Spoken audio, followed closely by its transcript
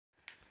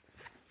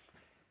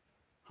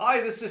Hi,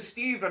 this is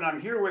Steve, and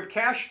I'm here with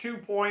Cash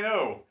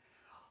 2.0.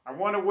 I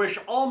want to wish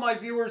all my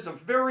viewers a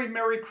very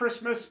Merry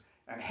Christmas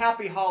and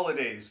Happy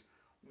Holidays.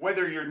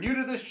 Whether you're new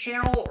to this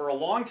channel or a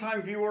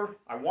longtime viewer,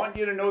 I want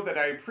you to know that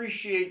I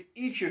appreciate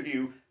each of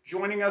you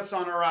joining us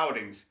on our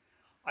outings.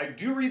 I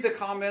do read the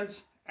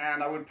comments,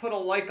 and I would put a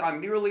like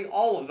on nearly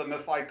all of them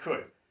if I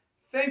could.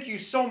 Thank you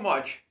so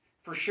much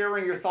for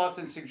sharing your thoughts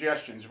and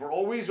suggestions. We're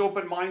always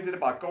open-minded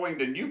about going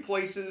to new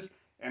places,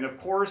 and of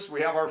course, we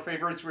have our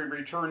favorites we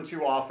return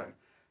to often.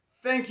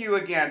 Thank you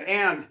again,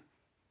 and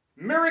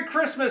Merry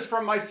Christmas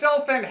from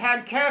myself and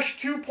Had Cash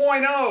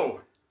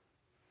 2.0.